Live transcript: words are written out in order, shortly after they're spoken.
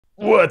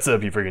What's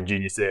up, you freaking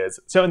geniuses?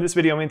 So in this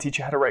video, I'm going to teach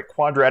you how to write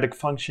quadratic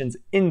functions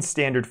in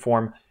standard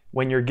form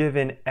when you're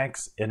given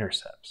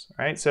x-intercepts.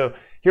 All right, so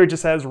here it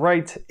just says,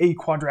 write a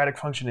quadratic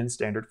function in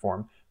standard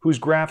form whose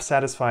graph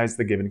satisfies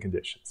the given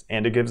conditions.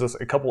 And it gives us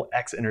a couple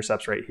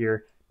x-intercepts right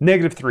here,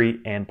 -3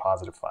 and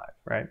 +5,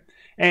 right?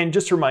 And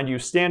just to remind you,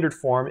 standard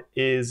form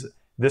is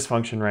this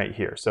function right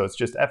here. So it's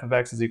just f of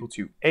x is equal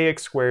to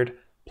ax squared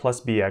plus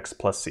bx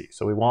plus c.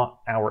 So we want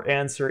our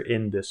answer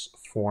in this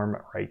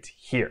form right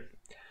here.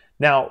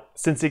 Now,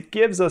 since it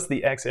gives us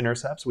the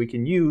x-intercepts, we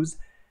can use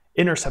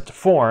intercept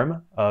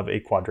form of a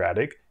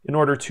quadratic in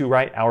order to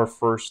write our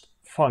first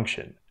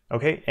function,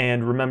 okay?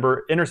 And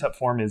remember, intercept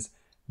form is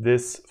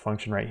this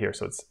function right here.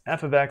 So it's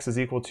f of x is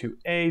equal to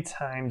a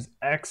times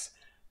x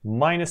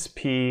minus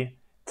p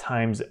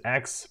times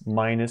x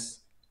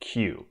minus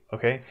q,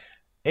 okay?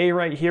 A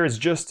right here is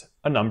just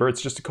a number.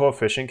 It's just a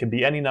coefficient. It can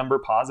be any number,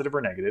 positive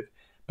or negative.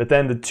 But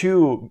then the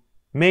two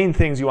main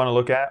things you want to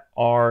look at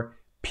are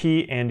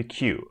P and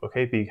Q,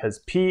 okay? Because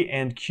P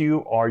and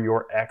Q are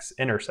your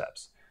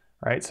x-intercepts,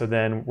 right? So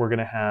then we're going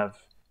to have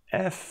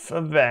f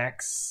of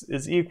x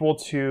is equal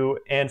to,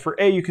 and for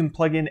a you can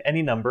plug in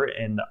any number,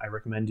 and I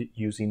recommend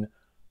using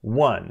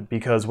 1,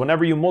 because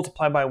whenever you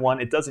multiply by 1,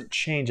 it doesn't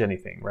change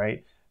anything,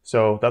 right?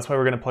 So that's why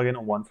we're going to plug in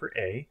a 1 for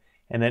a.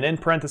 And then in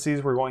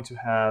parentheses, we're going to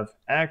have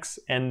x,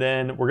 and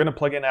then we're going to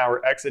plug in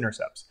our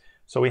x-intercepts.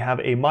 So we have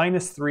a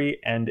 -3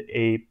 and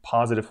a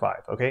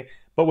 +5, okay?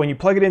 But when you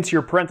plug it into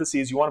your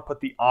parentheses, you want to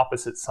put the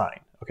opposite sign,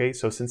 okay?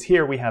 So since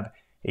here we have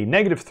a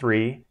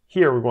 -3,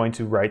 here we're going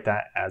to write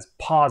that as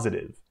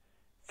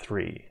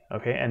 +3,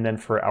 okay? And then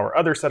for our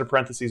other set of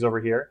parentheses over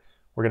here,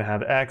 we're going to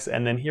have x,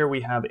 and then here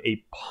we have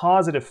a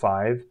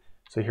 +5,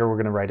 so here we're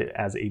going to write it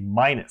as a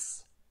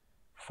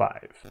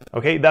 -5,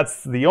 okay?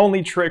 That's the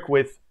only trick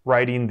with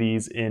writing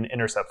these in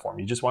intercept form.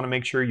 You just want to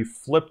make sure you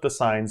flip the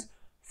signs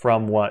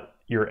from what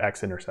your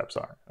x-intercepts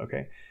are,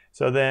 okay?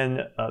 So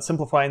then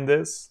simplifying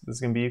this is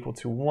going to be equal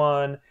to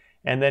 1.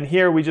 And then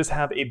here we just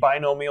have a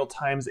binomial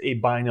times a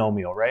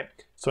binomial, right?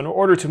 So in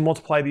order to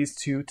multiply these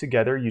two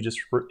together, you just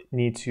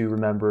need to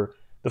remember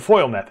the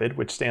FOIL method,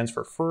 which stands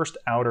for first,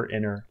 outer,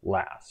 inner,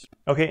 last.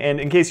 Okay, and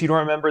in case you don't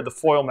remember the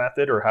FOIL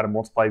method or how to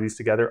multiply these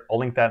together, I'll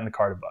link that in the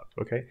card above,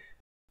 okay?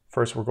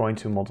 First, we're going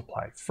to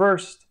multiply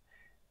first,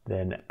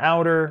 then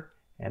outer,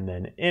 and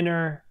then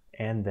inner,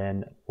 and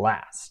then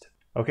last.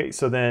 Okay,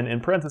 so then in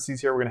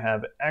parentheses here, we're going to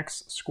have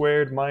x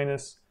squared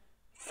minus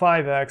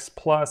 5x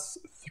plus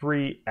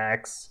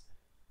 3x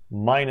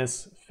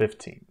minus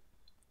 15.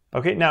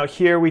 Okay, now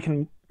here we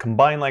can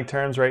combine like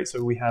terms, right?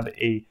 So we have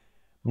a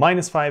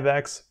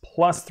 -5x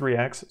plus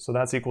 3x, so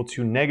that's equal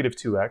to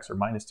 -2x or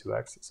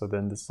 -2x. So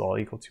then this is all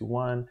equal to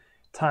 1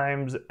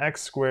 times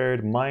x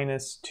squared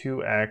minus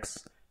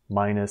 2x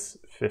minus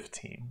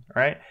 15,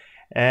 all right?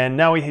 And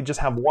now we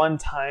just have 1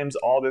 times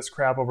all this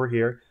crap over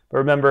here. But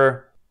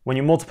remember, when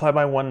you multiply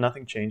by 1,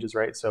 nothing changes,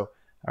 right? So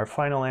our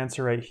final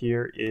answer right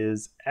here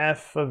is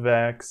f of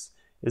x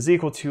is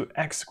equal to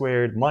x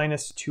squared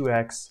minus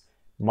 2x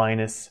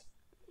minus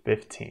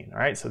 15. All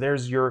right, so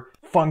there's your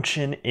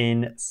function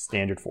in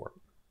standard form.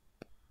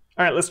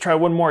 All right, let's try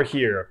one more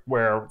here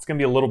where it's going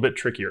to be a little bit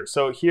trickier.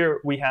 So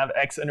here we have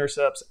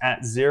x-intercepts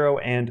at 0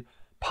 and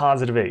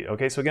 +8.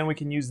 Okay, so again, we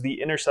can use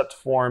the intercept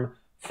form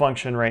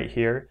function right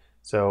here.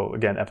 So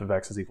again, f of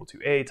x is equal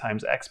to a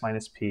times x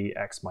minus p,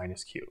 x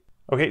minus q.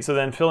 Okay, so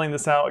then filling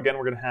this out, again,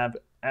 we're going to have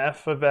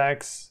f of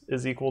x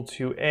is equal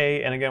to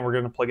a, and again, we're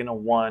going to plug in a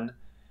 1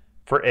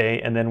 for a,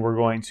 and then we're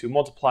going to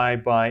multiply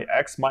by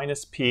x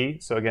minus p.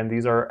 So again,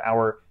 these are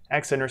our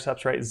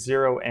x-intercepts, right?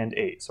 0 and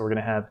 8. So we're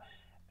going to have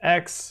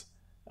x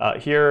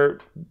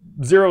here.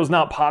 0 is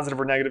not positive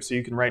or negative, so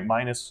you can write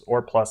minus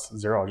or plus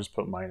 0. I'll just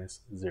put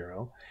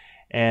 -0.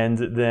 And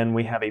then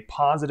we have a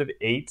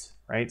 +8,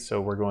 right?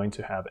 So we're going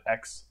to have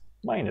x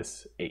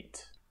minus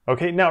 8.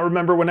 Okay, now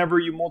remember, whenever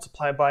you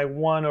multiply by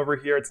 1 over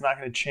here, it's not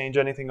going to change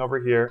anything over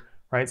here,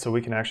 right? So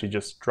we can actually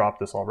just drop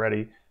this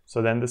already.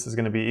 So then this is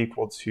going to be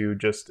equal to,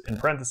 just in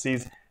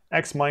parentheses,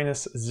 x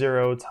minus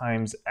 0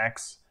 times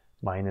x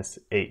minus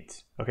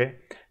 8, okay?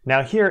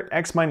 Now here,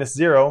 x minus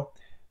 0,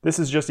 this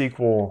is just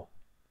equal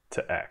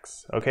to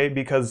x, okay?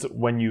 Because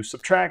when you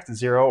subtract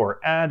 0 or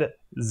add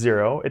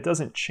 0, it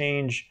doesn't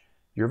change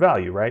your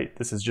value, right?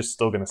 This is just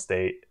still going to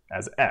stay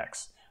as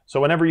x. So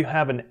whenever you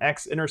have an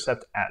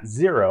x-intercept at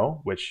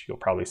 0, which you'll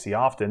probably see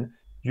often,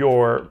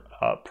 your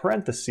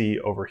parenthesis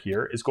over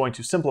here is going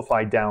to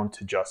simplify down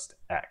to just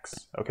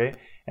x, okay?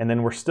 And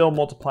then we're still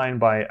multiplying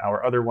by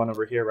our other one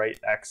over here, right?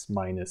 X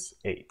minus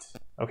 8,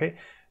 okay?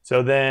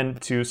 So then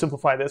to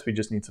simplify this, we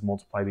just need to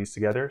multiply these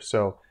together.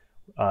 So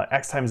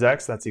x times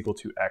x, that's equal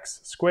to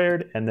x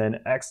squared, and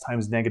then x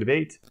times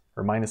 -8,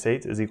 or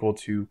 -8, is equal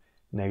to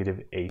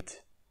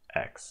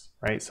 -8x,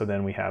 right? So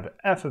then we have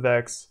f of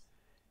x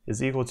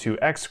is equal to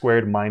x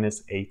squared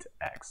minus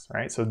 8x,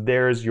 right? So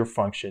there's your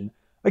function,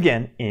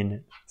 again,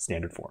 in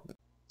standard form.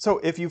 So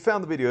if you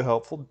found the video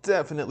helpful,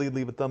 definitely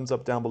leave a thumbs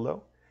up down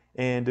below.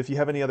 And if you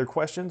have any other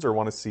questions or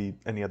want to see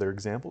any other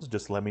examples,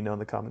 just let me know in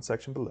the comment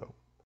section below.